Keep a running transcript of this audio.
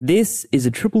This is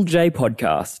a Triple J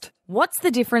podcast. What's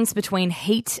the difference between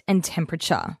heat and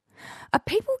temperature? Are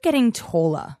people getting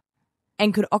taller?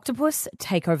 And could octopus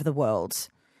take over the world?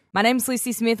 My name's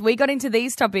Lucy Smith. We got into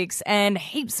these topics and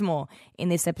heaps more in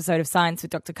this episode of Science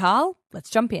with Dr Karl. Let's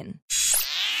jump in.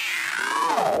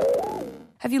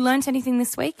 Have you learnt anything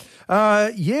this week?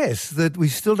 Yes, that we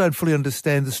still don't fully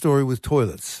understand the story with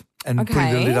toilets and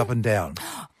putting the lid up and down.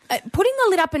 Putting the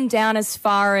lid up and down as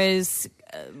far as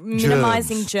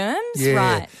minimising germs? Yeah.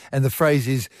 Right. And the phrase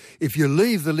is, if you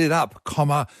leave the lid up,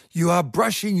 comma, you are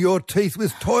brushing your teeth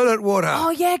with toilet water. Oh,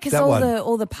 yeah, because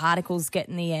all the particles get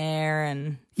in the air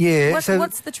and... Yeah.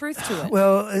 What's the truth to it?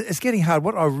 Well, it's getting hard.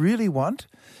 What I really want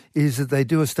is that they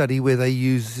do a study where they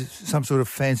use some sort of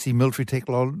fancy military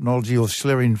technology or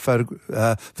Schlerin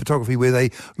photography where they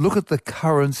look at the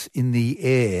currents in the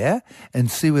air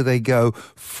and see where they go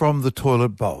from the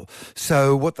toilet bowl.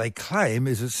 So what they claim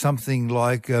is it's something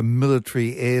like a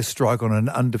military airstrike on an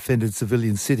undefended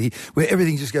civilian city where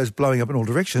everything just goes blowing up in all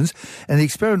directions. And the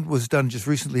experiment was done just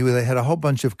recently where they had a whole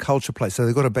bunch of culture plates. So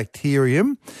they got a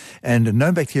bacterium and a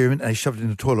known bacterium and they shoved it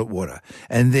into toilet water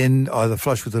and then either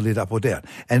flush with the lid up or down.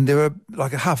 And there were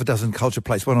like a half a dozen culture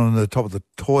plates, one on the top of the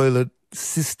toilet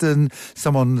cistern,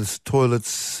 some on the toilet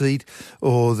seat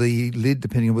or the lid,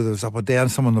 depending on whether it was up or down,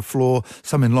 some on the floor,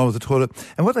 some in line with the toilet.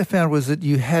 And what they found was that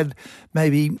you had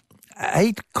maybe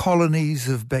 8 colonies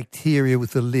of bacteria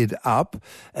with the lid up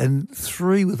and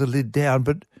 3 with the lid down.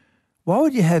 But why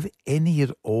would you have any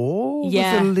at all with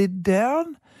the lid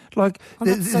down? Like,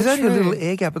 there's only a little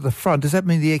air gap at the front. Does that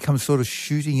mean the air comes sort of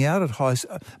shooting out at high...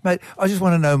 Mate, I just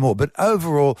want to know more. But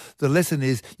overall, the lesson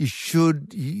is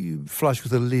you flush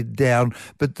with the lid down,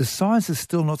 but the science is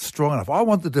still not strong enough. I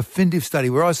want the definitive study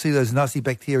where I see those nasty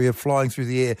bacteria flying through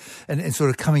the air and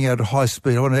sort of coming out at high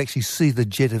speed. I want to actually see the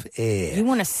jet of air. You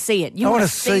want to see it. You want to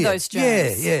see those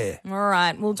germs. Yeah. All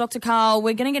right. Well, Dr Karl,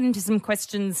 we're going to get into some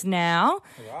questions now.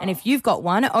 Wow. And if you've got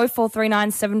one,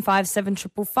 0439 757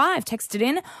 555, text it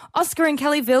in. Oscar in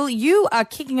Kellyville, you are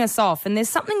kicking us off, and there's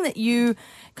something that you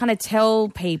kind of tell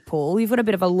people. You've got a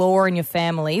bit of a law in your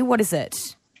family. What is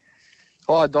it?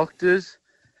 Hi, doctors.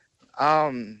 Me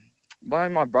and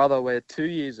my brother, we're 2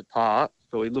 years apart,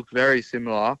 but we look very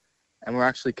similar, and we're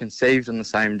actually conceived on the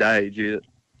same day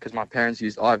because my parents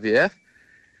used IVF.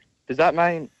 Does that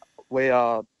mean we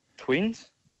are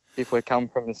twins if we come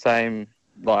from the same,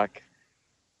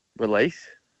 release,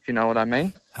 if you know what I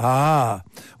mean?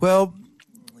 Well...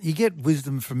 You get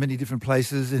wisdom from many different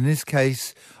places. In this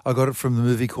case, I got it from the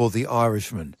movie called The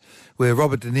Irishman, where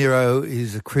Robert De Niro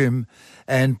is a crim,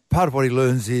 and part of what he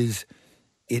learns is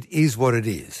it is what it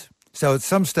is. So at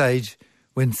some stage,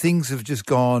 when things have just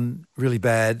gone really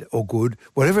bad or good,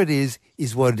 whatever it is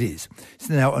what it is.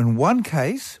 So now, in one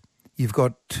case, you've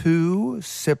got 2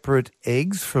 separate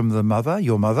eggs from the mother,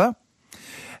 your mother,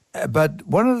 but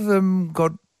one of them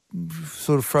got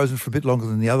sort of frozen for a bit longer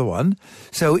than the other one.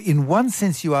 So in one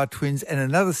sense you are twins, and in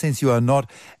another sense you are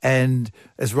not. And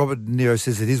as Robert De Niro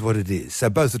says, it is what it is. So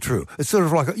both are true. It's sort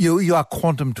of like you are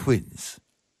quantum twins.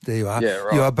 There you are. Yeah,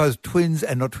 right. You are both twins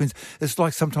and not twins. It's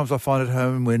like sometimes I find at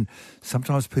home when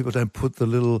sometimes people don't put the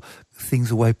little things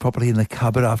away properly in the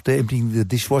cupboard after emptying the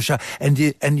dishwasher, and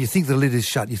you think the lid is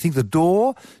shut. You think the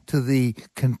door to the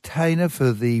container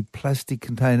for the plastic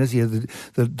containers,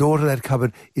 the door to that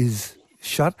cupboard is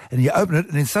shut, and you open it,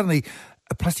 and then suddenly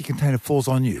a plastic container falls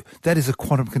on you. That is a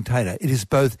quantum container. It is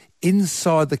both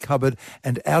inside the cupboard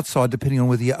and outside, depending on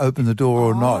whether you open the door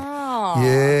or not.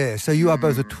 Yeah, so you are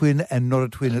both a twin and not a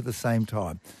twin at the same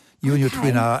time. You and your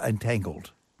twin are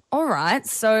entangled. All right,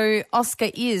 so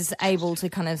Oscar is able to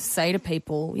kind of say to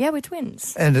people, yeah, we're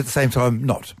twins. And at the same time,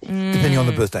 not, depending on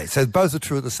the birthday. So both are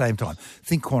true at the same time.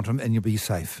 Think quantum and you'll be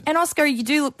safe. And Oscar, you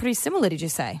do look pretty similar, did you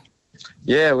say?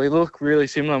 Yeah, we look really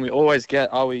similar, and we always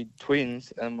get, are we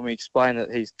twins? And when we explain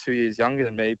that he's 2 years younger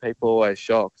than me, people are always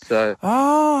shocked. So,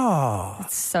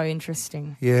 That's so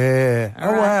interesting. Yeah.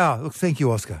 All right. Wow. Look, thank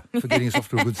you, Oscar, for getting us off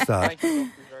to a good start. Thank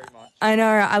you very much. I know,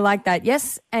 I like that.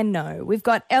 Yes and no. We've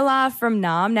got Ella from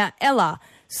Nam. Now, Ella,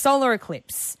 solar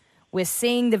eclipse. We're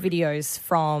seeing the videos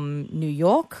from New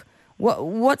York.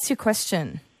 What's your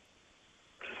question?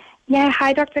 Yeah,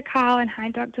 hi, Dr. Karl, and hi,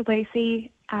 Dr.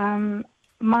 Lucy.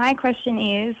 My question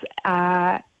is,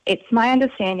 it's my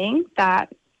understanding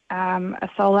that a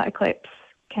solar eclipse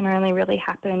can only really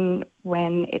happen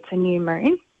when it's a new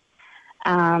moon.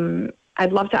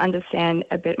 I'd love to understand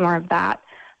a bit more of that.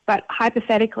 But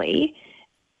hypothetically,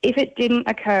 if it didn't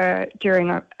occur during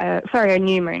a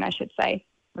new moon, I should say,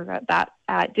 revert that,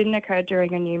 didn't occur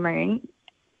during a new moon,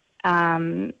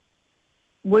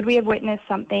 would we have witnessed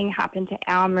something happen to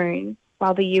our moon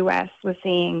while the US was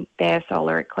seeing their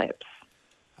solar eclipse?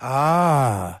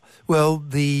 Well,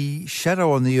 the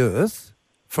shadow on the Earth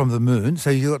from the moon, so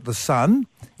you've got the sun,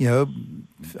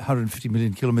 150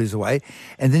 million kilometres away,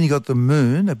 and then you got the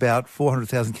moon about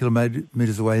 400,000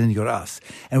 kilometres away, and then you got us.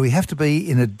 And we have to be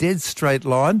in a dead straight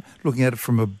line, looking at it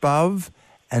from above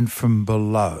and from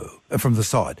below, from the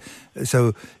side.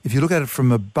 So if you look at it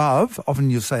from above, often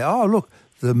you'll say, oh, look,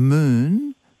 the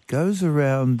moon goes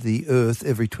around the Earth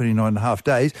every 29 and a half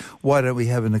days. Why don't we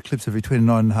have an eclipse every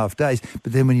 29 and a half days?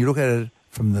 But then when you look at it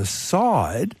from the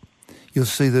side, you'll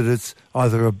see that it's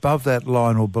either above that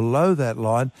line or below that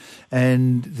line.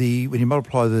 And when you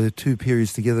multiply the two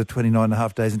periods together, 29 and a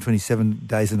half days and 27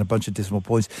 days and a bunch of decimal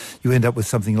points, you end up with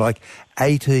something like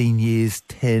 18 years,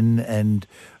 10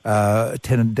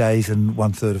 days and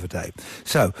 1/3 of a day.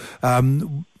 So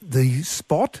the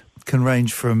spot can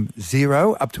range from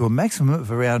 0 up to a maximum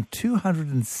of around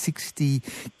 260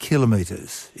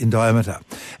 kilometres in diameter.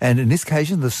 And in this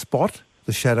occasion, the spot,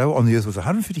 the shadow on the Earth, was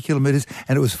 150 kilometres,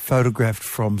 and it was photographed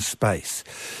from space.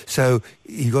 So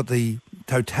you got the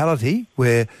totality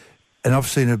where, and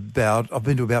I've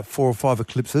been to about 4 or 5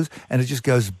 eclipses, and it just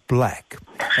goes black.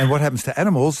 And what happens to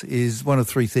animals is one of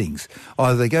three things.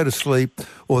 Either they go to sleep,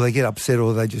 or they get upset,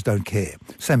 or they just don't care.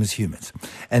 Same as humans.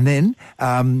 And then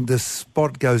the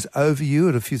spot goes over you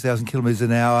at a few thousand kilometres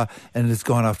an hour, and it's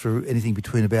gone after anything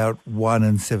between about 1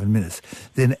 and 7 minutes.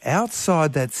 Then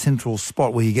outside that central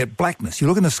spot where you get blackness, you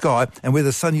look in the sky, and where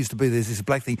the sun used to be, there's this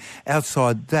black thing.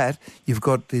 Outside that, you've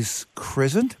got this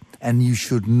crescent, and you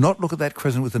should not look at that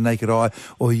crescent with the naked eye,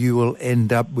 or you will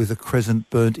end up with a crescent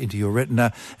burnt into your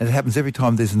retina. And it happens every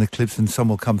time there's an eclipse, and some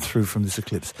will come through from this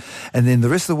eclipse. And then the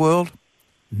rest of the world,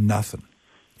 nothing.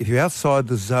 If you're outside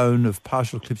the zone of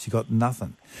partial eclipse, you've got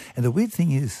nothing. And the weird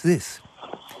thing is this.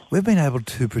 We've been able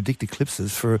to predict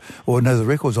eclipses or know the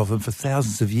records of them for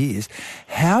thousands of years.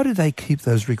 How do they keep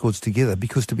those records together?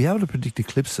 Because to be able to predict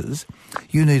eclipses,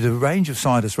 you need a range of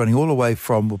scientists running all the way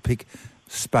from, we'll pick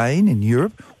Spain in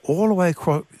Europe, all the way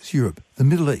across Europe, the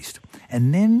Middle East,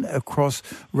 and then across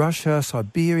Russia,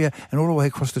 Siberia, and all the way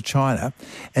across to China.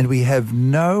 And we have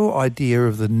no idea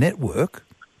of the network,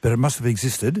 but it must have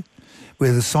existed,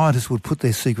 where the scientists would put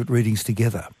their secret readings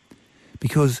together.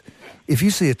 Because if you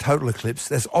see a total eclipse,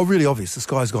 that's really obvious, the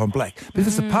sky's gone black. But if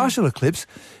it's a partial eclipse,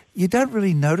 you don't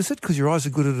really notice it because your eyes are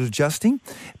good at adjusting,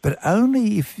 but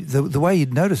only if the way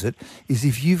you'd notice it is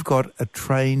if you've got a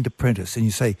trained apprentice and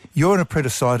you say, you're an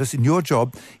apprentice scientist and your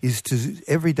job is to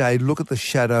every day look at the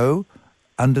shadow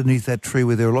underneath that tree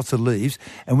where there are lots of leaves,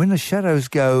 and when the shadows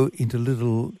go into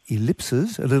little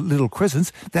ellipses, little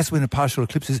crescents, that's when a partial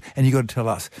eclipse is, and you've got to tell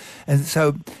us. And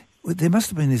so there must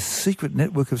have been this secret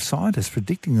network of scientists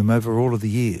predicting them over all of the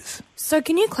years. So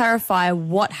can you clarify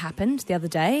what happened the other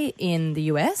day in the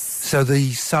US? So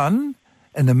the sun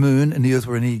and the moon and the Earth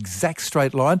were in an exact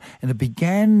straight line, and it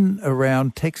began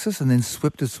around Texas and then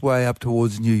swept its way up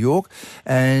towards New York,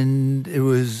 and it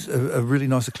was a really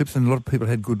nice eclipse, and a lot of people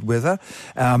had good weather.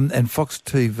 And Fox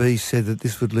TV said that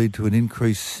this would lead to an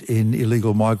increase in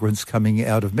illegal migrants coming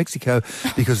out of Mexico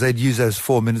because they'd use those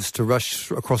 4 minutes to rush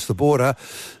across the border.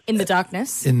 In the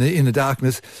darkness? In the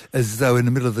darkness, as though in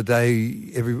the middle of the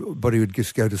day everybody would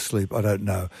just go to sleep. I don't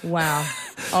know. Wow.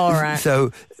 All right.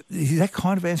 So is that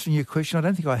kind of answering your question? I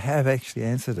don't think I have actually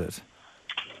answered it.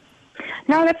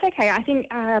 No, that's okay. I think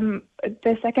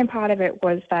the second part of it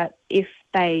was that if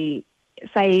they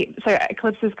say, so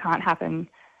eclipses can't happen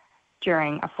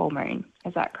during a full moon.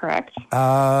 Is that correct?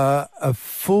 A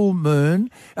full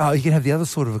moon, you can have the other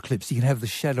sort of eclipse. You can have the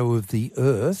shadow of the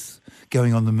Earth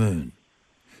going on the moon.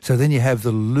 So then you have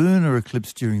the lunar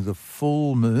eclipse during the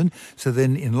full moon. So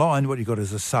then in line, what you've got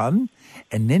is the sun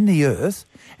and then the Earth.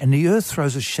 And the Earth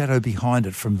throws a shadow behind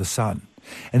it from the sun.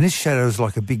 And this shadow is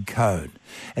like a big cone.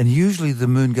 And usually the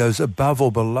moon goes above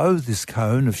or below this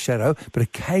cone of shadow, but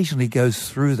occasionally goes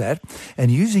through that. And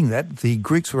using that, the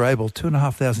Greeks were able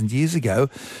 2,500 years ago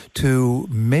to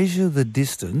measure the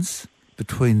distance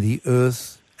between the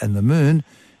Earth and the moon.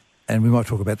 And we might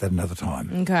talk about that another time.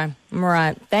 Okay. All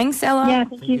right. Thanks, Ella. Yeah,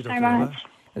 thank you so much.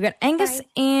 We've got Angus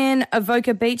in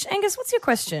Avoca Beach. Angus, what's your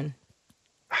question?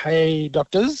 Hey,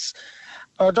 doctors.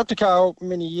 Dr Karl,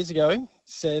 many years ago,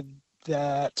 said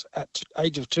that at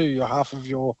age of 2, you're half of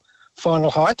your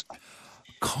final height.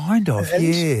 Kind of, and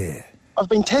yeah. I've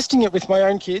been testing it with my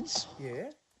own kids. Yeah.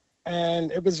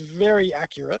 And it was very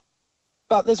accurate.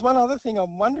 But there's one other thing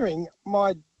I'm wondering.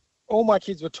 All my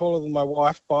kids were taller than my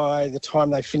wife by the time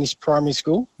they finished primary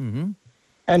school. Mm-hmm.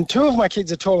 And 2 of my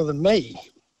kids are taller than me.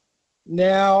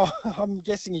 Now, I'm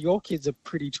guessing your kids are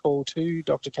pretty tall too,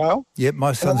 Dr Karl. Yep,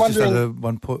 my son's just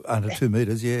under 2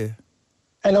 metres, yeah.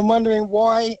 And I'm wondering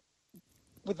why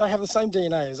they have the same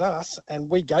DNA as us, and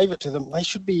we gave it to them. They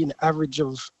should be an average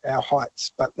of our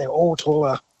heights, but they're all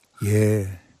taller. Yeah.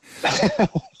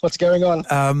 What's going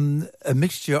on? A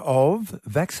mixture of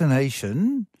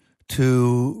vaccination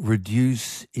to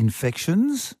reduce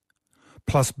infections,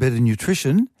 plus better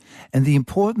nutrition. And the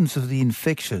importance of the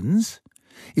infections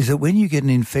is that when you get an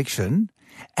infection,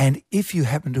 and if you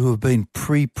happen to have been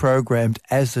pre-programmed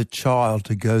as a child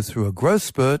to go through a growth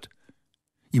spurt,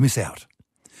 you miss out.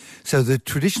 So the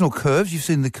traditional curves, you've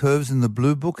seen the curves in the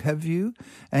Blue Book, have you,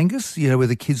 Angus? You know, where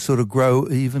the kids sort of grow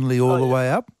evenly all the way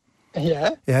up?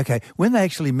 Yeah. Yeah, okay. When they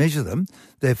actually measure them,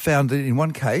 they've found that in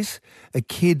one case, a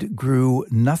kid grew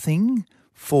nothing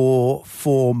for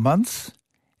 4 months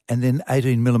and then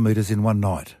 18 millimetres in one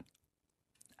night.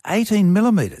 18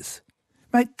 millimetres.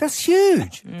 Mate, that's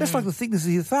huge. That's like the thickness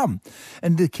of your thumb.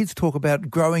 And the kids talk about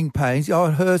growing pains. Oh,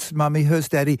 it hurts, mummy, hurts,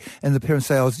 daddy. And the parents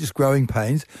say, oh, it's just growing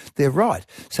pains. They're right.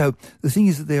 So the thing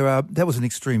is that that was an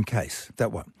extreme case,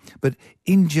 that one. But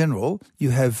in general, you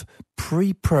have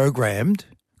pre-programmed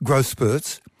growth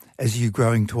spurts as you're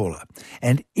growing taller.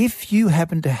 And if you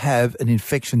happen to have an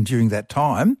infection during that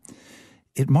time,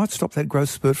 it might stop that growth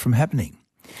spurt from happening.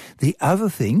 The other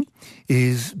thing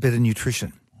is better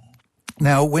nutrition.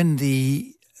 Now, when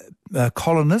the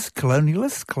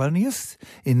colonialists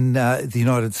in the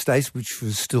United States, which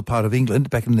was still part of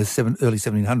England back in the early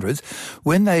 1700s,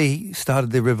 when they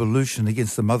started their revolution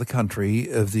against the mother country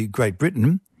of the Great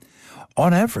Britain,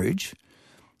 on average,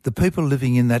 the people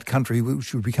living in that country,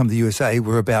 which would become the USA,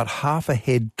 were about half a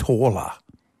head taller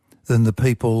than the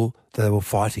people they were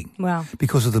fighting. Wow.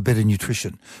 Because of the better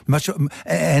nutrition.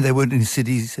 And they weren't in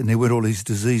cities and there weren't all these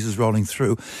diseases rolling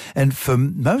through. And for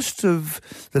most of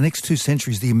the next 2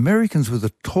 centuries, the Americans were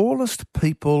the tallest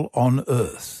people on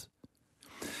Earth.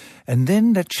 And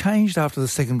then that changed after the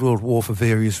Second World War for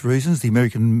various reasons. The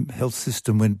American health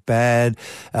system went bad,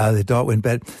 their diet went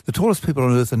bad. The tallest people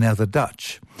on Earth are now the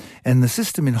Dutch. And the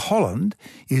system in Holland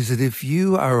is that if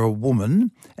you are a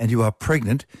woman and you are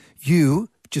pregnant, you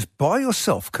just by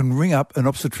yourself can ring up an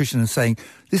obstetrician and saying,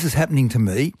 this is happening to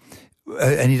me,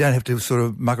 and you don't have to sort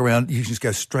of muck around. You just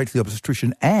go straight to the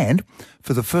obstetrician. And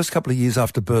for the first couple of years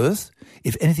after birth,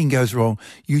 if anything goes wrong,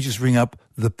 you just ring up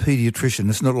the paediatrician.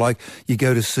 It's not like you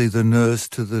go to see the nurse,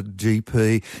 to the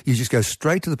GP. You just go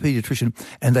straight to the paediatrician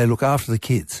and they look after the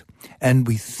kids. And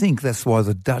we think that's why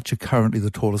the Dutch are currently the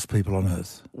tallest people on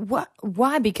Earth. What?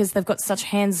 Why? Because they've got such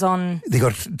hands-on... They've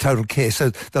got total care.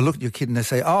 So they'll look at your kid and they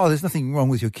say, oh, there's nothing wrong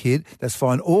with your kid. That's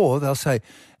fine. Or they'll say,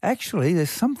 actually, there's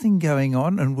something going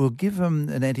on and we'll give them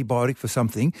an antibiotic for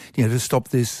something, to stop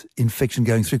this infection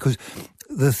going through. Because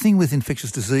the thing with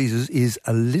infectious diseases is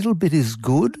a little bit is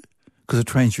good because it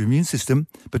trains your immune system,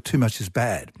 but too much is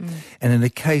bad. And in the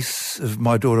case of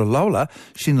my daughter Lola,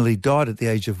 she nearly died at the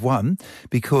age of 1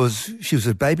 because she was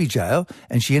at baby jail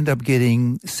and she ended up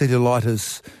getting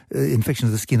cellulitis, infection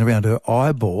of the skin around her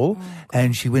eyeball,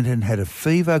 and she went and had a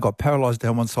fever, got paralysed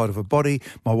down one side of her body.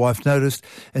 My wife noticed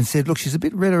and said, look, she's a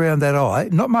bit red around that eye,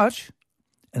 not much.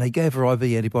 And they gave her IV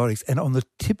antibiotics, and on the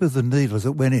tip of the needle as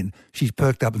it went in, she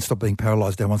perked up and stopped being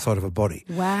paralysed down one side of her body.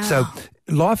 Wow. So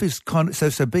life is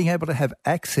so being able to have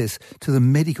access to the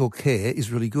medical care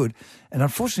is really good. And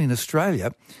unfortunately in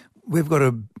Australia, we've got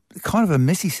a kind of a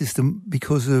messy system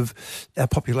because of our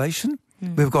population.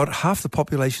 We've got half the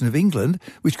population of England,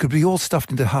 which could be all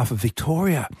stuffed into half of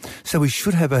Victoria. So we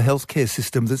should have a healthcare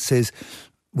system that says,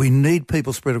 we need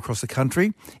people spread across the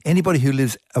country. Anybody who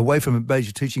lives away from a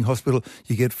major teaching hospital,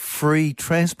 you get free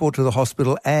transport to the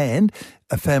hospital and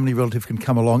a family relative can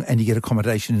come along and you get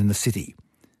accommodation in the city.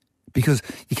 Because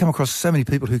you come across so many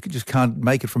people who just can't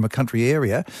make it from a country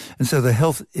area, and so the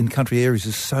health in country areas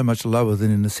is so much lower than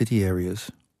in the city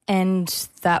areas. And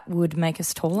that would make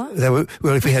us taller?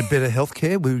 Well, if we had better health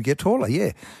care, we would get taller,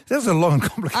 yeah. That was a long and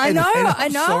complicated I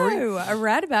know. Sorry. A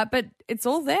roundabout, but it's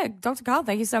all there. Dr. Karl,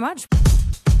 thank you so much.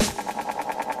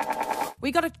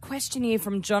 We got a question here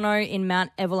from Jono in Mount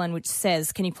Evelyn which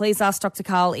says, can you please ask Dr.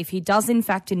 Karl if he does in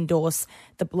fact endorse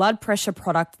the blood pressure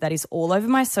product that is all over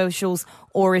my socials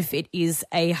or if it is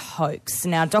a hoax?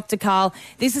 Now, Dr. Karl,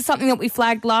 this is something that we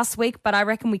flagged last week, but I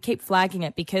reckon we keep flagging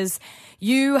it because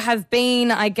you have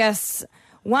been, I guess,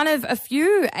 one of a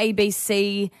few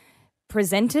ABC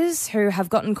presenters who have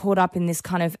gotten caught up in this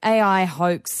kind of AI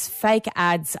hoax, fake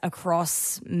ads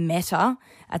across Meta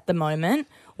at the moment.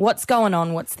 What's going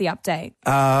on? What's the update?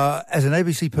 As an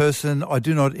ABC person, I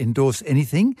do not endorse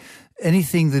anything.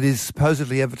 anything that is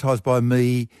supposedly advertised by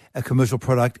me, a commercial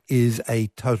product, is a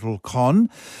total con.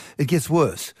 It gets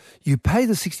worse. You pay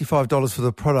the $65 for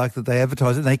the product that they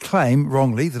advertise, and they claim,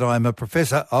 wrongly, that I am a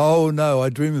professor. Oh, no, I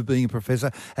dream of being a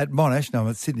professor at Monash. No, I'm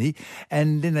at Sydney.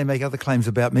 And then they make other claims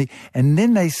about me. And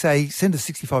then they say, send us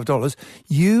 $65.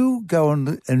 You go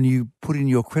on and you put in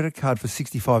your credit card for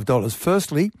 $65.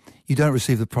 Firstly, you don't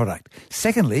receive the product.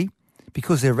 Secondly,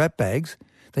 because they're rat bags,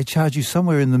 they charge you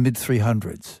somewhere in the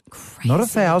mid-300s. Not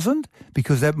 1,000,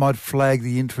 because that might flag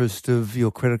the interest of your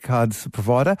credit card's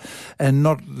provider, and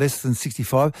not less than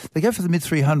 65. They go for the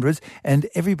mid-300s, and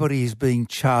everybody is being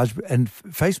charged, and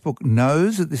Facebook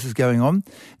knows that this is going on.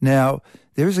 Now,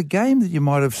 there is a game that you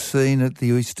might have seen at the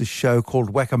Easter show called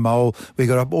Whack-A-Mole, where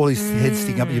you got up all these heads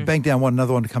sticking up, you bang down one,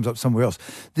 another one comes up somewhere else.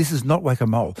 This is not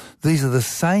Whack-A-Mole. These are the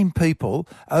same people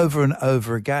over and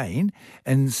over again,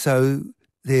 and so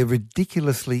they're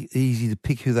ridiculously easy to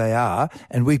pick who they are,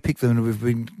 and we pick them, and we've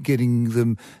been getting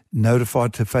them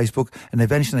notified to Facebook, and they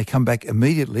vanish and they come back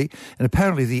immediately. And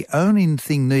apparently the only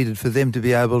thing needed for them to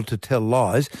be able to tell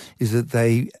lies is that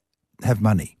they have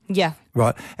money. Yeah.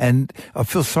 Right. And I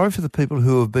feel sorry for the people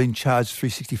who have been charged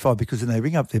 $365, because then they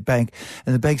ring up their bank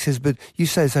and the bank says, but you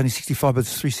say it's only $65, but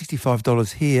it's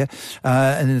 $365 here.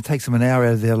 And then it takes them an hour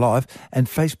out of their life. And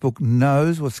Facebook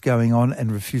knows what's going on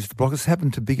and refuses to block. It's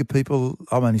happened to bigger people.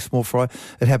 I'm only small fry.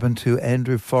 It happened to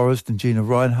Andrew Forrest and Gina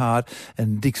Reinhardt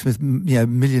and Dick Smith,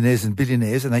 millionaires and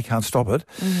billionaires, and they can't stop it.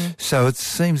 So it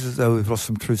seems as though we've lost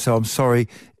some truth. So I'm sorry.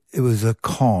 It was a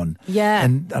con. Yeah.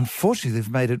 And unfortunately, they've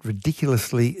made it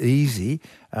ridiculously easy.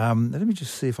 Let me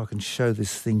just see if I can show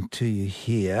this thing to you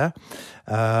here.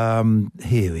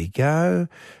 Here we go.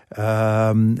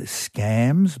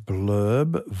 Scams,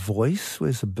 blurb, voice.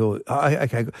 Where's the blurb?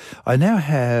 Okay. I now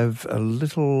have a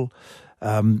little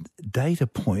data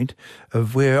point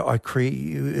of where I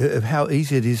create, of how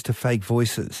easy it is to fake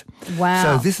voices. Wow.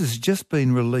 So this has just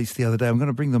been released the other day. I'm going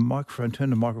to bring the microphone, turn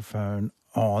the microphone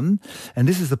on, and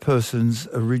this is the person's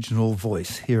original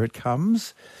voice. Here it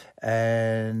comes,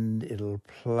 and it'll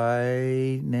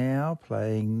play now,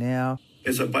 playing now.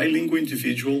 As a bilingual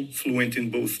individual, fluent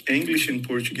in both English and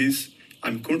Portuguese,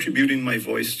 I'm contributing my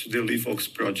voice to the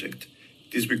LiveVox project.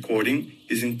 This recording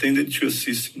is intended to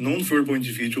assist non-verbal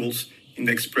individuals in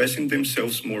expressing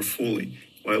themselves more fully,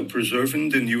 while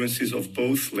preserving the nuances of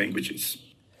both languages.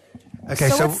 Okay,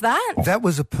 so what's that? That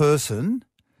was a person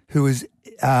who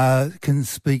can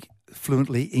speak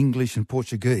fluently English and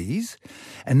Portuguese,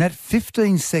 and that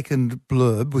 15-second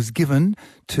blurb was given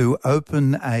to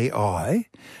OpenAI,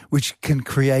 which can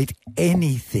create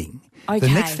anything. Okay.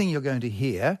 The next thing you're going to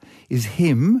hear is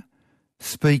him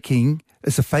speaking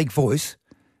as a fake voice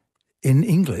in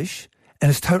English, and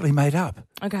it's totally made up.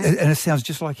 Okay. And it sounds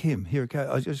just like him. Here it goes.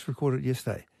 I just recorded it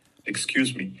yesterday.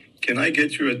 Excuse me, can I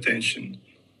get your attention?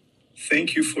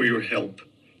 Thank you for your help.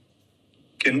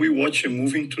 Can we watch a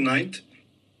movie tonight?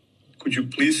 Could you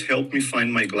please help me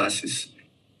find my glasses?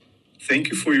 Thank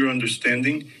you for your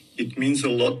understanding. It means a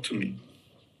lot to me.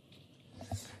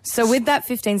 So with that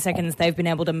 15 seconds, they've been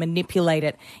able to manipulate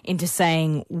it into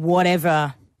saying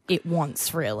whatever it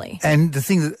wants, really. And the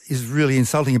thing that is really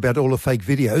insulting about all the fake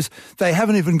videos, they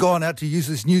haven't even gone out to use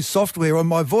this new software on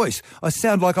my voice. I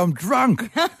sound like I'm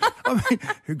drunk. I mean,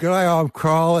 g'day, I'm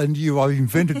Karl, and I've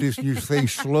invented this new thing,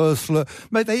 slur.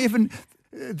 Mate, they even...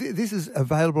 This is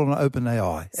available on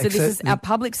OpenAI. So this is our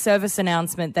public service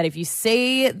announcement that if you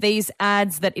see these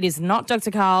ads, that it is not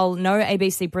Dr. Karl, no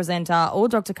ABC presenter or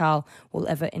Dr. Karl will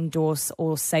ever endorse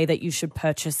or say that you should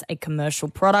purchase a commercial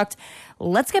product.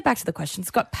 Let's get back to the questions.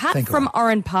 Got Pat from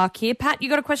Oran Park here. Pat, you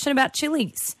got a question about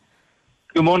chillies.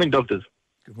 Good morning, doctors.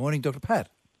 Good morning, Dr. Pat.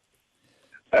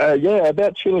 Yeah,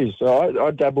 about chillies. So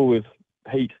I dabble with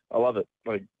heat. I love it.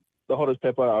 Like the hottest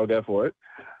pepper, I'll go for it.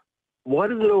 Why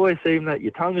does it always seem that your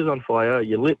tongue is on fire,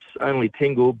 your lips only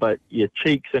tingle, but your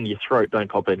cheeks and your throat don't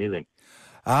cop anything?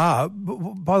 By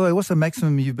the way, what's the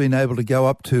maximum you've been able to go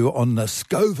up to on the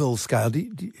Scoville scale? Have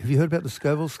you heard about the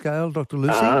Scoville scale, Dr.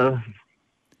 Lucy?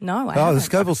 No, I haven't. The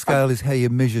Scoville scale is how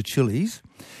you measure chilies,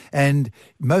 and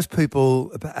most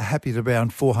people are happy at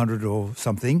around 400 or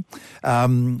something.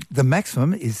 The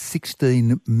maximum is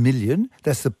 16 million.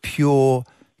 That's the pure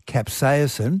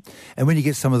capsaicin, and when you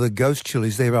get some of the ghost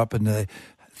chilies, they're up in the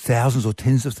thousands or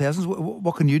tens of thousands.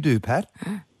 What can you do, Pat?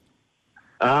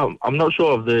 I'm not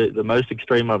sure of the most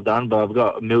extreme I've done, but I've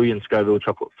got 1 million Scoville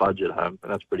chocolate fudge at home,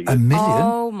 and that's pretty good. 1 million?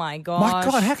 Oh, my gosh. My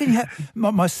God, how can you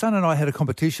my son and I had a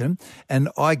competition, and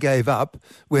I gave up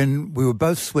when we were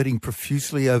both sweating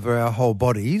profusely over our whole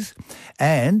bodies,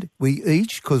 and we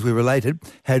each, because we're related,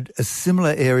 had a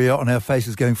similar area on our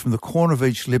faces going from the corner of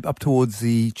each lip up towards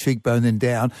the cheekbone and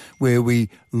down, where we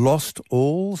lost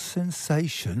all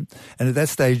sensation. And at that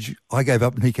stage, I gave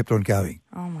up and he kept on going.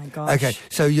 Oh, my gosh. Okay,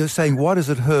 so you're saying, why does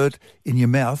it hurt in your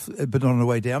mouth but not on the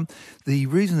way down? The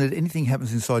reason that anything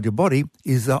happens inside your body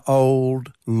is the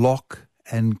old lock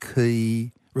and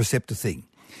key receptor thing.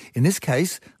 In this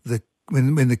case,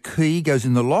 when the key goes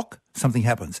in the lock, something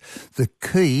happens. The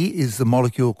key is the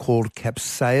molecule called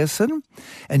capsaicin,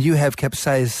 and you have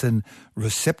capsaicin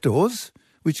receptors,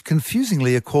 which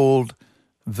confusingly are called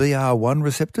VR1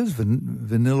 receptors,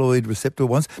 vanilloid receptor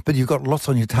ones, but you've got lots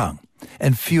on your tongue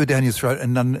and fewer down your throat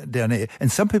and none down there.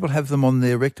 And some people have them on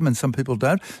their rectum and some people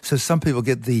don't. So some people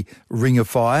get the ring of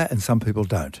fire and some people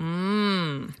don't.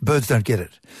 Birds don't get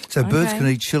it. So birds can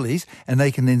eat chillies and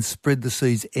they can then spread the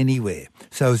seeds anywhere.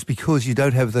 So it's because you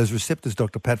don't have those receptors,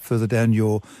 Dr. Pat, further down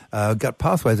your gut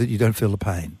pathway that you don't feel the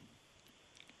pain.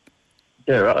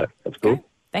 Yeah, right. That's cool. Okay.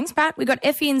 Thanks, Pat. We've got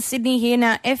Effie in Sydney here.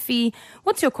 Now, Effie,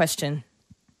 what's your question?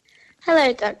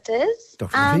 Hello, doctors.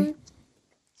 Dr. Effie?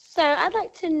 So I'd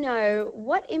like to know,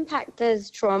 what impact does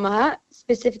trauma,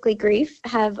 specifically grief,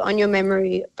 have on your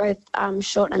memory, both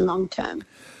short and long term?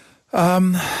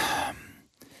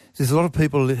 There's a lot of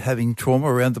people having trauma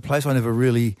around the place. I never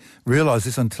really realised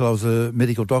this until I was a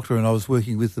medical doctor and I was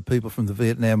working with the people from the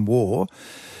Vietnam War.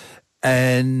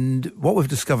 And what we've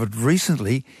discovered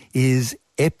recently is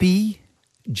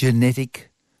epigenetic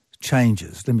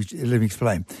changes. Let me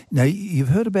explain. Now, you've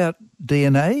heard about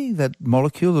DNA, that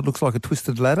molecule that looks like a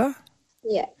twisted ladder?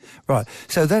 Yeah. Right.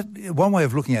 So that one way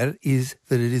of looking at it is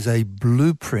that it is a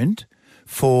blueprint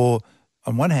for,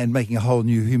 on one hand, making a whole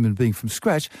new human being from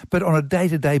scratch, but on a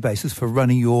day-to-day basis for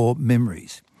running your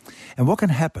memories. And what can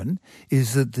happen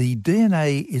is that the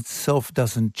DNA itself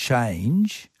doesn't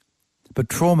change, but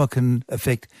trauma can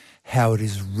affect how it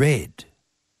is read.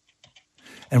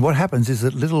 And what happens is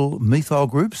that little methyl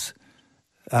groups,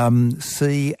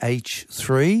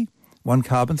 CH3, 1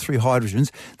 carbon, 3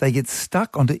 hydrogens, they get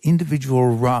stuck onto individual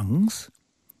rungs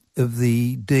of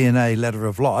the DNA ladder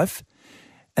of life,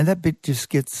 and that bit just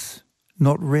gets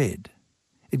not read.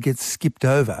 It gets skipped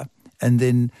over, and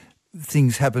then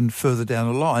things happen further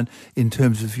down the line in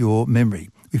terms of your memory.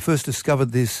 We first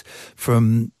discovered this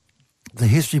from the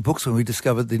history books when we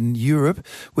discovered in Europe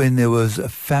when there was a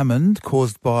famine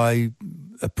caused by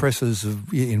oppressors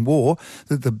in war,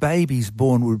 that the babies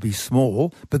born would be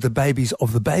small, but the babies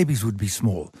of the babies would be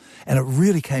small. And it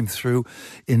really came through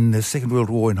in the Second World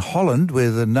War in Holland,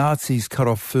 where the Nazis cut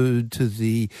off food to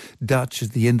the Dutch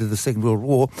at the end of the Second World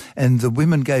War, and the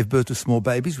women gave birth to small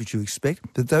babies, which you expect,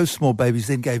 but those small babies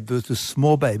then gave birth to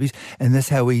small babies, and that's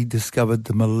how we discovered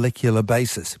the molecular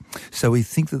basis. So we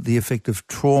think that the effect of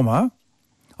trauma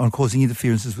on causing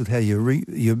interferences with how your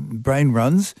brain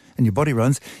runs and your body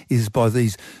runs is by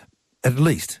these, at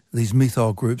least, these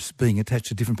methyl groups being attached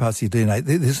to different parts of your DNA.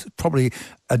 There's probably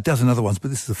a dozen other ones,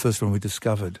 but this is the first one we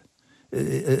discovered.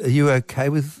 Are you okay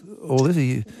with all this?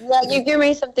 Yeah, you give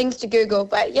me some things to Google,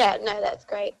 but yeah, no, that's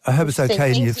great. I hope it's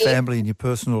okay in your Thank you. family and your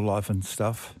personal life and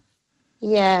stuff.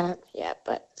 Yeah,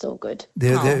 but it's all good.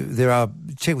 There are,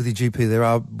 check with your GP, there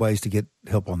are ways to get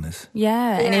help on this.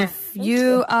 Yeah, and if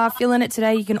you are feeling it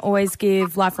today, you can always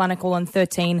give Lifeline a call on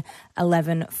 13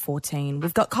 11 14.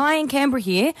 We've got Kai in Canberra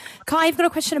here. Kai, you've got a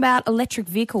question about electric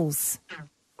vehicles.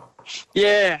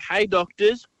 Yeah, hey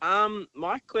doctors.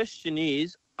 My question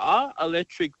is, are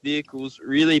electric vehicles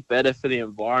really better for the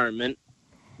environment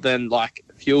than like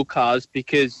fuel cars?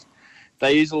 Because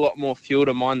they use a lot more fuel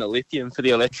to mine the lithium for the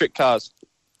electric cars.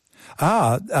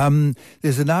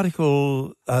 There's an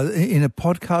article in a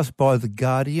podcast by The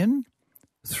Guardian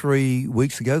 3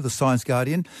 weeks ago, The Science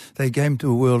Guardian. They came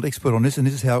to a world expert on this, and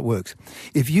this is how it works.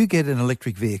 If you get an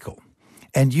electric vehicle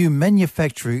and you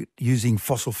manufacture it using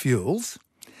fossil fuels,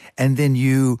 and then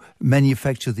you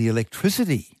manufacture the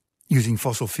electricity using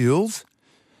fossil fuels,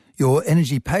 your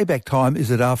energy payback time is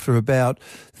that after about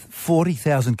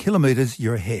 40,000 kilometres,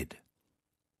 you're ahead.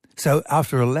 So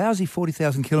after a lousy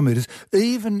 40,000 kilometres,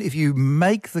 even if you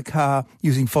make the car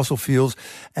using fossil fuels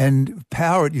and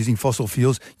power it using fossil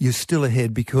fuels, you're still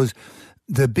ahead, because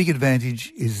the big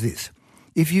advantage is this.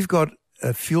 If you've got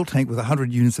a fuel tank with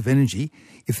 100 units of energy,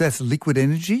 if that's liquid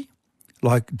energy,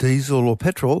 like diesel or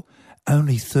petrol,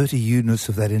 only 30 units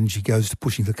of that energy goes to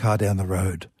pushing the car down the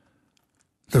road.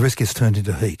 The rest gets turned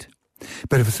into heat.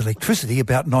 But if it's electricity,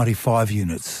 about 95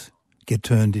 units get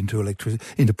turned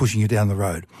into pushing you down the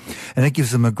road. And that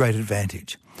gives them a great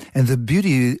advantage. And the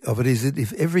beauty of it is that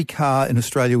if every car in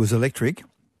Australia was electric,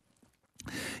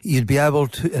 you'd be able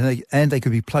to, and they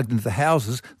could be plugged into the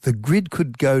houses, the grid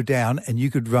could go down and you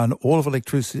could run all of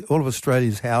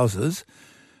Australia's houses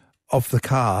off the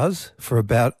cars for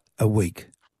about a week.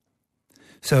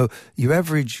 So your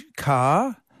average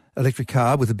car, electric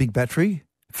car with a big battery,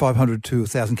 500 to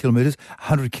 1,000 kilometres,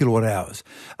 100 kilowatt hours.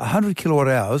 100 kilowatt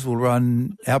hours will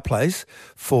run our place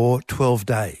for 12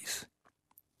 days.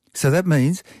 So that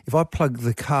means if I plug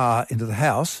the car into the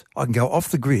house, I can go off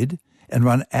the grid and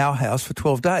run our house for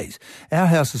 12 days. Our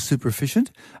house is super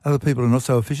efficient. Other people are not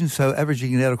so efficient, so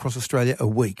averaging it out across Australia a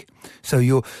week. So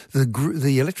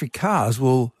the electric cars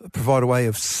will provide a way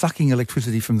of sucking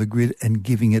electricity from the grid and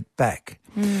giving it back.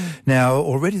 Now,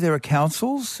 already there are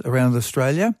councils around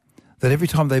Australia that every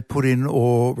time they put in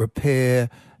or repair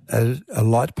a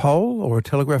light pole or a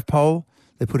telegraph pole,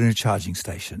 they put in a charging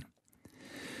station.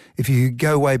 If you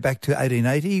go way back to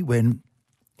 1880, when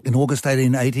in August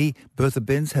 1880, Bertha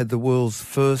Benz had the world's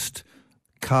first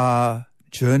car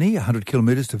journey, 100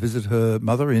 kilometres to visit her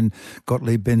mother in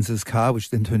Gottlieb Benz's car,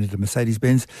 which then turned into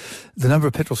Mercedes-Benz. The number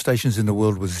of petrol stations in the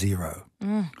world was 0.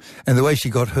 And the way she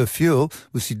got her fuel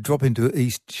was she'd drop into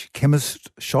each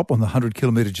chemist shop on the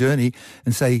 100-kilometre journey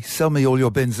and say, sell me all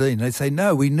your benzene. And they'd say,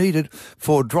 no, we need it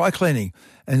for dry cleaning.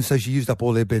 And so she used up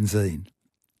all their benzene.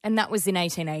 And that was in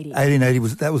 1880.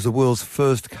 1880 that was the world's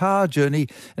first car journey.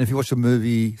 And if you watch the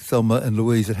movie Thelma and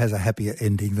Louise, it has a happier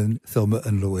ending than Thelma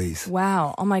and Louise.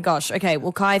 Wow. Oh, my gosh. Okay.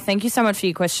 Well, Kai, thank you so much for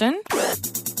your question.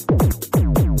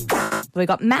 We've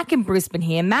got Mac in Brisbane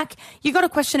here. Mac, you got a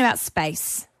question about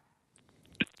space.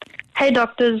 Hey,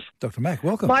 doctors. Dr. Mac,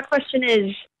 welcome. My question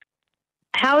is,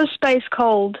 how is space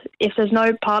cold if there's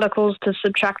no particles to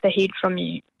subtract the heat from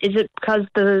you? Is it because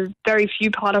the very few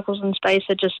particles in space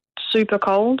are just super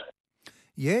cold?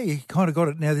 Yeah, you kind of got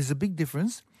it. Now, there's a big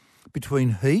difference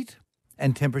between heat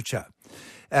and temperature.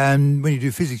 And when you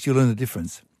do physics, you learn the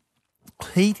difference.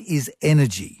 Heat is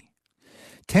energy.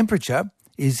 Temperature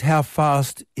is how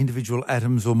fast individual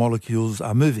atoms or molecules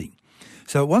are moving.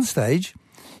 So at one stage,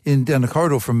 down the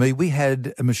corridor from me, we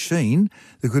had a machine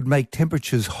that could make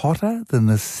temperatures hotter than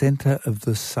the centre of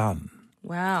the sun.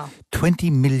 Wow. 20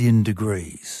 million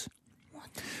degrees. What?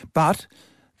 But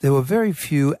there were very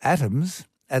few atoms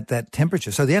at that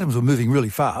temperature. So the atoms were moving really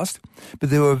fast, but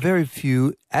there were very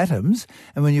few atoms.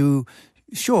 And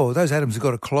sure, those atoms have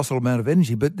got a colossal amount of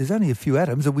energy, but there's only a few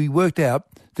atoms. And we worked out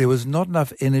there was not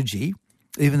enough energy,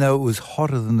 even though it was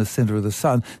hotter than the centre of the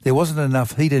sun, there wasn't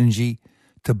enough heat energy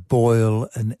to boil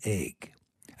an egg.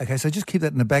 Okay, so just keep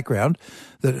that in the background,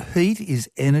 that heat is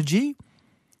energy,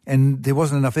 and there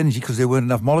wasn't enough energy because there weren't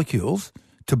enough molecules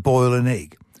to boil an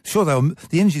egg. Sure,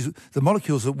 the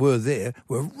molecules that were there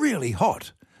were really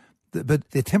hot, but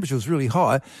their temperature was really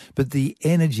high, but the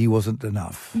energy wasn't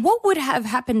enough. What would have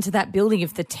happened to that building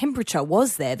if the temperature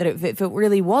was there, if it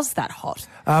really was that hot?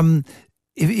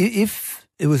 If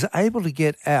it was able to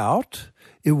get out,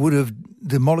 it would have,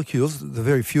 the molecules, the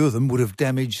very few of them, would have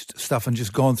damaged stuff and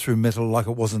just gone through metal like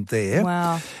it wasn't there.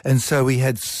 Wow. And so we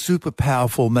had super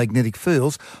powerful magnetic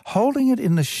fields holding it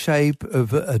in the shape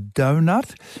of a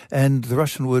donut. And the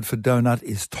Russian word for donut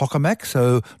is tokamak.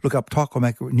 So look up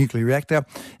tokamak nuclear reactor.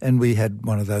 And we had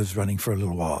one of those running for a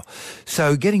little while.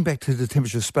 So getting back to the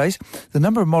temperature of space, the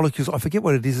number of molecules, I forget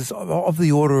what it is of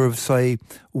the order of, say,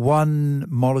 one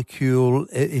molecule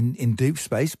in deep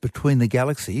space between the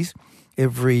galaxies.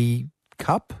 Every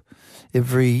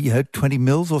 20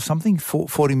 mils or something,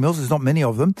 40 mils, there's not many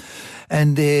of them.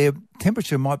 And their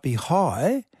temperature might be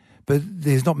high, but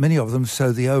there's not many of them,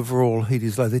 so the overall heat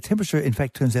is low. Their temperature, in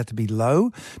fact, turns out to be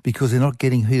low because they're not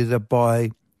getting heated up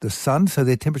by the sun, so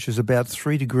their temperature is about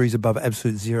 3 degrees above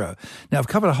absolute zero. Now, I've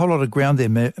covered a whole lot of ground there,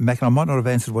 Mac, and I might not have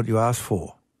answered what you asked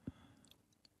for.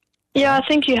 Yeah, I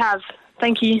think you have.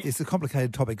 Thank you. It's a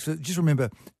complicated topic, so just remember,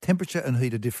 temperature and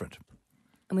heat are different.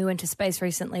 And we went to space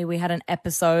recently. We had an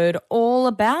episode all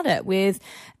about it with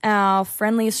our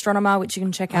friendly astronomer, which you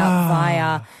can check out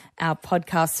via our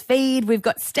podcast feed. We've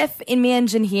got Steph in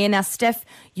Meanjin here. Now, Steph,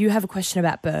 you have a question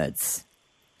about birds.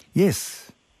 Yes.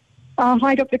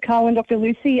 Hi, Dr. Karl and Dr.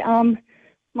 Lucy.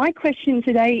 My question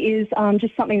today is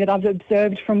just something that I've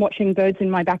observed from watching birds in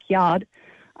my backyard.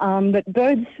 That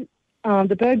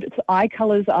the birds' eye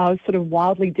colours are sort of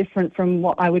wildly different from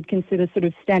what I would consider sort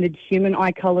of standard human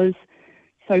eye colours.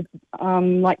 So,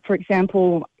 like, for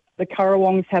example, the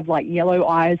currawongs have, like, yellow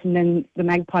eyes, and then the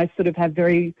magpies sort of have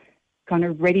very kind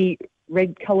of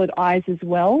red-coloured eyes as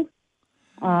well.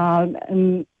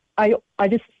 And I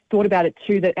just thought about it,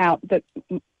 too, that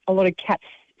a lot of cats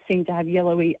seem to have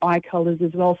yellowy eye colours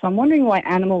as well. So I'm wondering why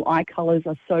animal eye colours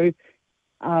are so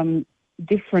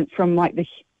different from like the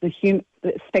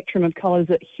spectrum of colours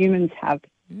that humans have.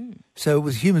 So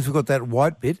with humans, we've got that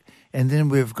white bit, and then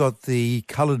we've got the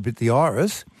coloured bit, the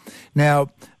iris. Now,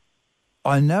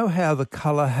 I know how the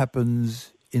colour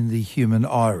happens in the human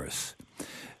iris.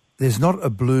 There's not a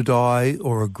blue dye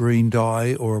or a green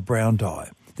dye or a brown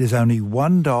dye. There's only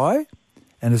one dye,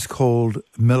 and it's called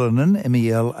melanin,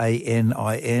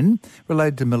 melanin,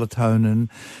 related to melatonin,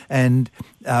 and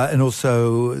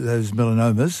also those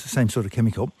melanomas, same sort of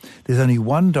chemical. There's only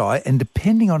one dye, and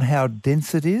depending on how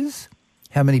dense it is,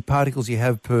 how many particles you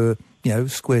have per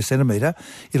square centimetre,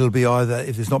 it'll be either,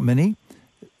 if there's not many,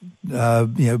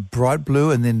 bright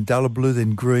blue and then duller blue,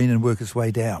 then green, and work its way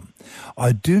down.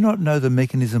 I do not know the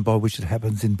mechanism by which it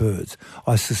happens in birds.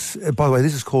 By the way,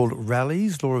 this is called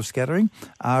Rayleigh's law of scattering,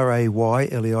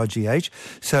 Rayleigh.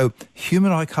 So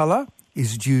human eye colour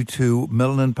is due to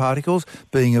melanin particles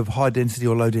being of high density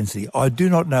or low density. I do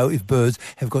not know if birds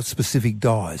have got specific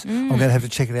dyes. I'm going to have to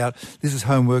check it out. This is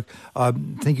homework.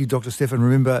 Thank you, Dr. Steph. And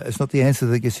remember, it's not the answer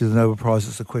that gets you the Nobel Prize,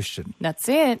 it's the question. That's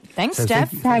it. Thanks, So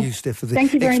Steph. Thank you, Steph, for the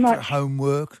Thank you very extra much.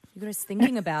 homework. You got us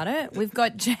thinking about it. We've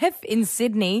got Jeff in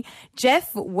Sydney.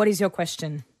 Jeff, what is your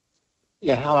question?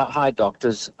 Yeah, hi,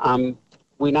 doctors.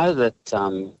 We know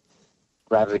that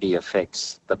gravity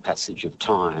affects the passage of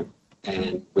time,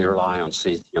 and we rely on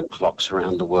cesium clocks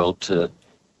around the world to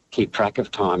keep track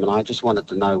of time. And I just wanted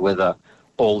to know whether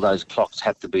all those clocks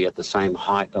have to be at the same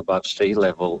height above sea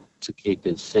level to keep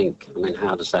in sync. I mean,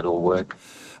 how does that all work?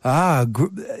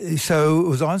 So it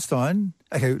was Einstein.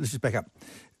 Okay, let's just back up.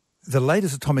 The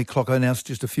latest atomic clock I announced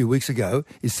just a few weeks ago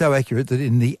is so accurate that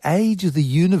in the age of the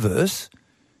universe,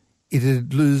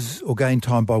 it'd lose or gain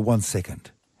time by 1 second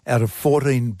out of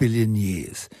 14 billion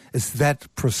years. It's that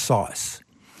precise.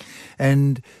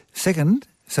 And second,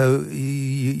 so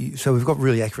we've got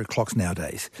really accurate clocks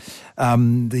nowadays.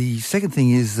 The second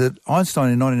thing is that Einstein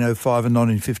in 1905 and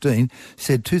 1915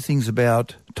 said two things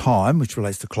about time, which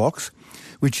relates to clocks,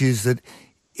 which is that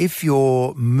if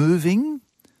you're moving,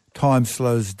 time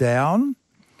slows down,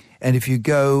 and if you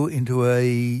go into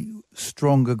a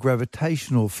stronger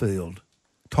gravitational field,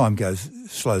 time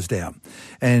slows down.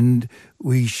 And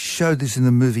we showed this in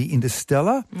the movie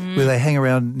Interstellar, where they hang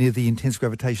around near the intense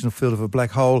gravitational field of a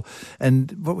black hole.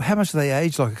 And how much do they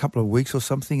age? Like a couple of weeks or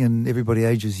something, and everybody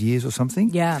ages years or something?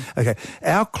 Yeah. Okay.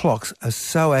 Our clocks are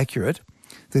so accurate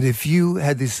that if you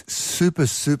had this super,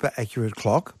 super accurate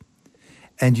clock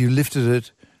and you lifted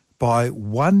it by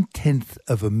 1/10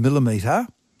 of a millimetre,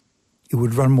 it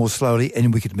would run more slowly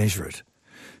and we could measure it.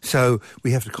 So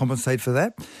we have to compensate for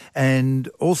that. And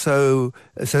also,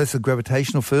 so that's the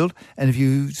gravitational field. And if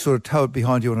you sort of tow it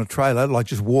behind you on a trailer, like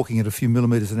just walking at a few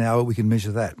millimetres an hour, we can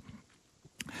measure that.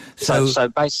 So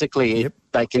basically,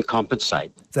 they can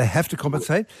compensate. They have to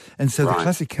compensate. And so the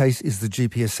classic case is the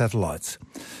GPS satellites.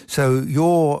 So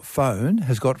your phone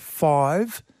has got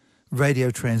 5 radio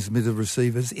transmitter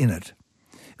receivers in it,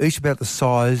 each about the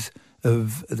size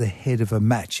of the head of a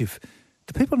match.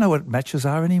 Do people know what matches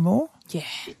are anymore? Yeah.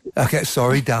 Okay,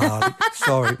 sorry, darling.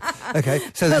 Sorry. Okay,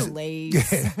 so Please.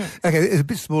 okay, it's a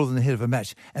bit smaller than the head of a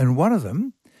match, and one of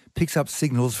them picks up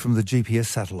signals from the GPS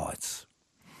satellites,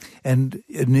 and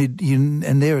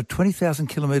they're at 20,000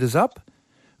 kilometres up,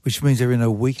 which means they're in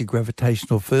a weaker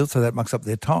gravitational field, so that mucks up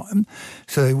their time.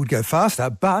 So they would go faster,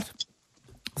 but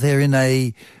they're in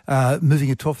a moving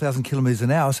at 12,000 kilometres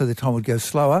an hour, so their time would go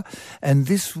slower, and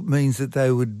this means that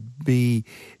they would be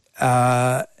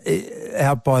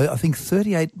out by, I think,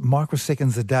 38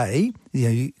 microseconds a day.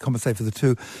 You compensate for the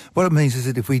two. What it means is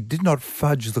that if we did not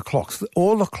fudge the clocks,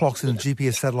 all the clocks in the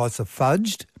GPS satellites are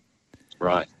fudged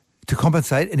to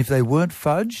compensate, and if they weren't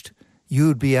fudged, you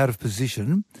would be out of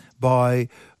position by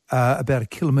about a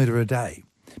kilometre a day.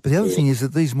 But the other thing is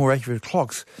that these more accurate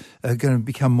clocks are going to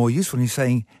become more useful. And you're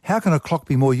saying, how can a clock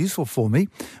be more useful for me?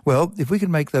 Well, if we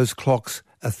can make those clocks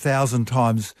 1,000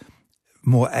 times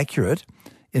more accurate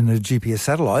in the GPS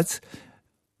satellites,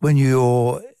 when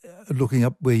you're looking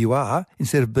up where you are,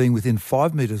 instead of being within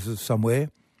 5 metres of somewhere,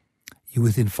 you're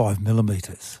within 5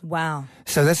 millimetres. Wow.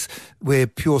 So that's where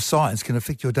pure science can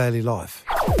affect your daily life.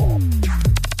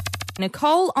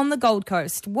 Nicole on the Gold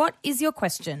Coast, what is your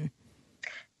question?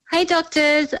 Hey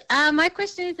doctors, my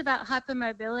question is about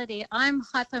hypermobility. I'm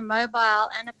hypermobile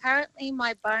and apparently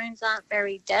my bones aren't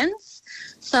very dense.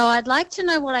 So I'd like to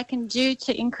know what I can do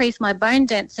to increase my bone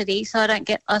density so I don't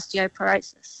get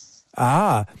osteoporosis.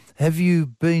 Have you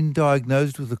been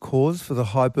diagnosed with the cause for the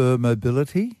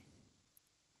hypermobility?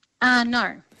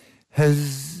 No.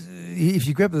 If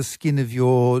you grab the skin of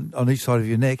on each side of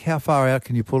your neck, how far out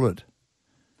can you pull it?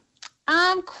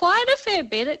 Quite a fair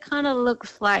bit. It kind of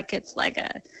looks like it's like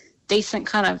a decent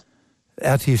kind of...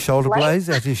 Out to your shoulder blades,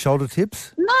 out to your shoulder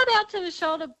tips? Not out to the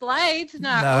shoulder blades,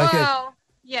 no. No, okay. Well,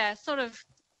 yeah, sort of,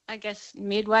 I guess,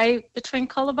 midway between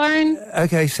collarbone.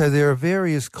 Okay, so there are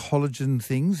various collagen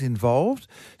things involved.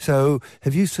 So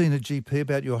have you seen a GP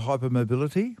about your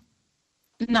hypermobility?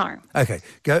 No. Okay.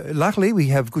 Luckily, we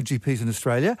have good GPs in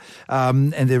Australia,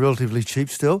 and they're relatively cheap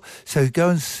still. So go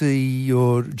and see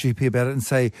your GP about it and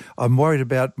say, I'm worried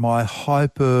about my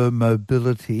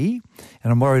hypermobility,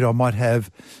 and I'm worried I might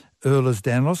have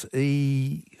Ehlers-Danlos,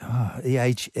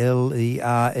 EHLERS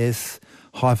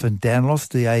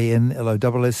 -Danlos,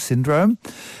 DANLOSS syndrome.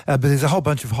 But there's a whole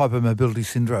bunch of hypermobility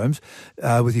syndromes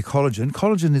with your collagen.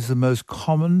 Collagen is the most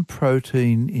common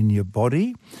protein in your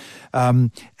body,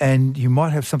 and you might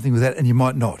have something with that and you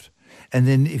might not. And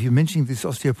then if you're mentioning this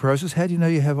osteoporosis, how do you know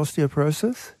you have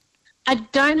osteoporosis? I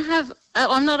don't have...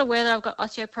 I'm not aware that I've got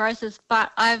osteoporosis,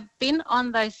 but I've been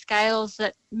on those scales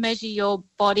that measure your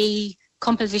body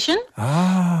composition,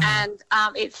 and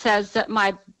it says that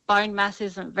my bone mass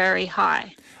isn't very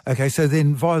high. Okay, so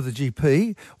then via the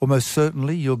GP, almost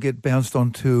certainly you'll get bounced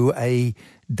onto a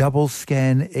double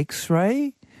scan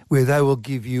X-ray where they will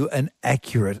give you an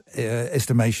accurate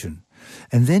estimation.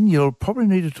 And then you'll probably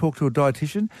need to talk to a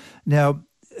dietitian. Now,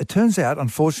 it turns out,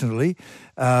 unfortunately,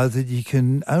 that you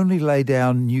can only lay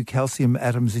down new calcium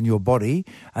atoms in your body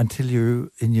until you're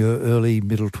in your early,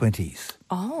 middle 20s.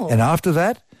 Oh. And after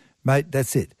that, mate,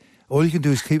 that's it. All you can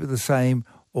do is keep it the same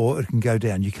or it can go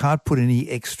down. You can't put any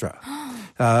extra.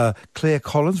 Claire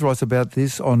Collins writes about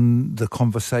this on The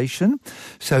Conversation.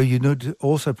 So you need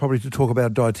also probably to talk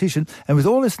about a dietitian. And with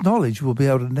all this knowledge, we'll be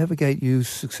able to navigate you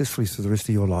successfully through the rest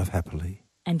of your life happily.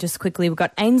 And just quickly, we've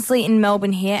got Ainsley in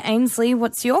Melbourne here. Ainsley,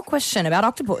 what's your question about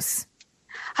octopus?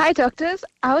 Hi, doctors.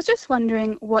 I was just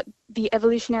wondering what the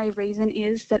evolutionary reason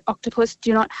is that octopus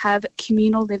do not have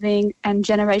communal living and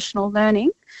generational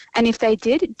learning. And if they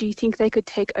did, do you think they could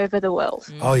take over the world?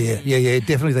 Oh, yeah.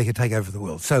 Definitely they could take over the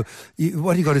world. So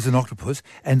what you got is an octopus,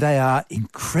 and they are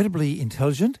incredibly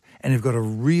intelligent, and they've got a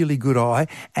really good eye,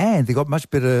 and they've got much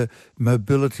better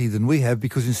mobility than we have,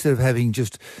 because instead of having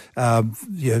just 2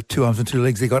 arms and 2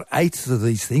 legs, they've got 8 of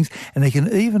these things, and they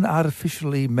can even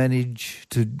artificially manage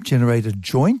to generate a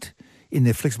joint in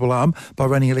their flexible arm by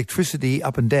running electricity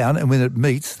up and down, and when it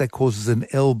meets, that causes an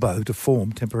elbow to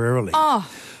form temporarily. Oh,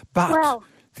 but wow.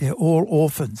 They're all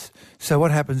orphans. So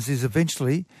what happens is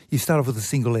eventually you start off with a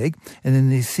single egg, and then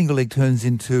the single egg turns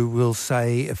into, we'll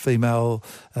say, a female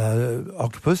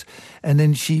octopus, and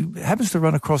then she happens to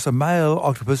run across a male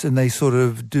octopus, and they sort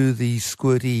of do the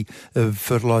squirty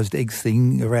fertilized eggs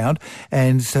thing around,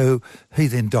 and so he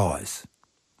then dies.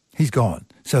 He's gone.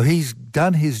 So he's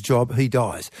done his job, he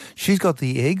dies. She's got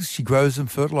the eggs, she grows them,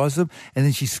 fertilizes them, and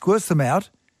then she squirts them out,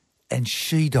 and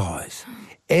she dies.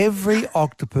 Every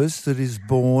octopus that is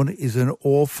born is an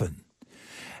orphan.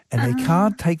 And they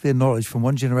can't take their knowledge from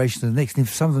one generation to the next. And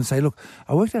if some of them say, look,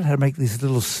 I worked out how to make this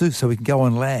little suit so we can go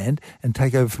on land and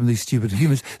take over from these stupid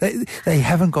humans, they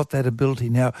haven't got that ability.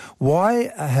 Now,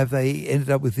 why have they ended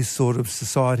up with this sort of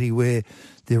society where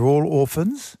they're all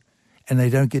orphans and they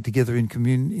don't get together in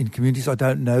communities? I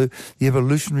don't know. The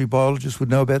evolutionary biologists would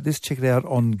know about this. Check it out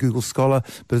on Google Scholar.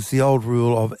 But it's the old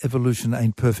rule of evolution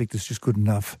ain't perfect, it's just good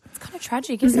enough. It's kind of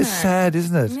tragic, isn't it? It's sad,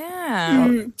 isn't it?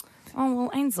 Yeah. Oh,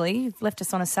 well, Ainsley, you've left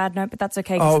us on a sad note, but that's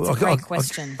okay because it's a great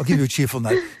question. I'll give you a cheerful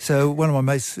note. So one of my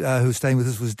mates who was staying with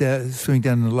us was swimming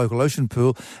down in a local ocean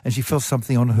pool, and she felt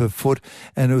something on her foot,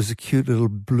 and it was a cute little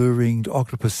blue-ringed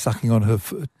octopus sucking on her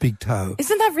big toe.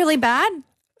 Isn't that really bad?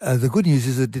 The good news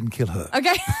is it didn't kill her.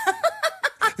 Okay.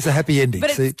 It's a happy ending.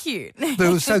 But it's cute. But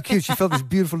it was so cute. She felt this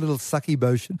beautiful little sucky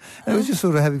motion. And it was just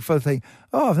sort of having fun thinking,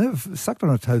 I've never sucked on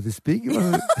a toe this big.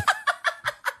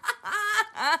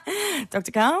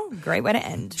 Dr. Karl, great way to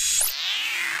end.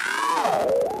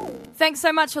 Thanks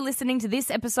so much for listening to this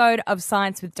episode of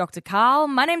Science with Dr. Karl.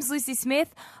 My name's Lucy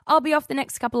Smith. I'll be off the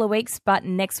next couple of weeks, but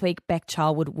next week, Beck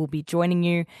Charlwood will be joining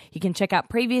you. You can check out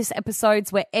previous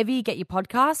episodes wherever you get your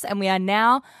podcasts, and we are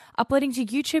now uploading to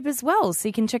YouTube as well, so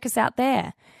you can check us out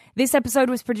there. This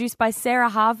episode was produced by Sarah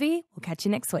Harvey. We'll catch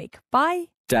you next week. Bye.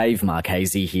 Dave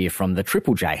Marchese here from the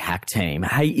Triple J Hack team.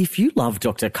 Hey, if you love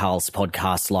Dr. Karl's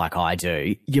podcast like I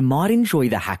do, you might enjoy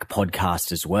the Hack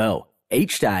podcast as well.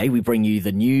 Each day we bring you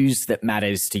the news that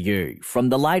matters to you, from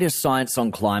the latest science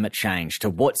on climate change to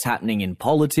what's happening in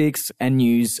politics and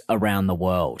news around the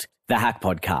world. The Hack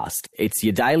Podcast. It's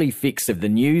your daily fix of the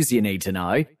news you need to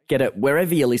know. Get it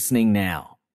wherever you're listening now.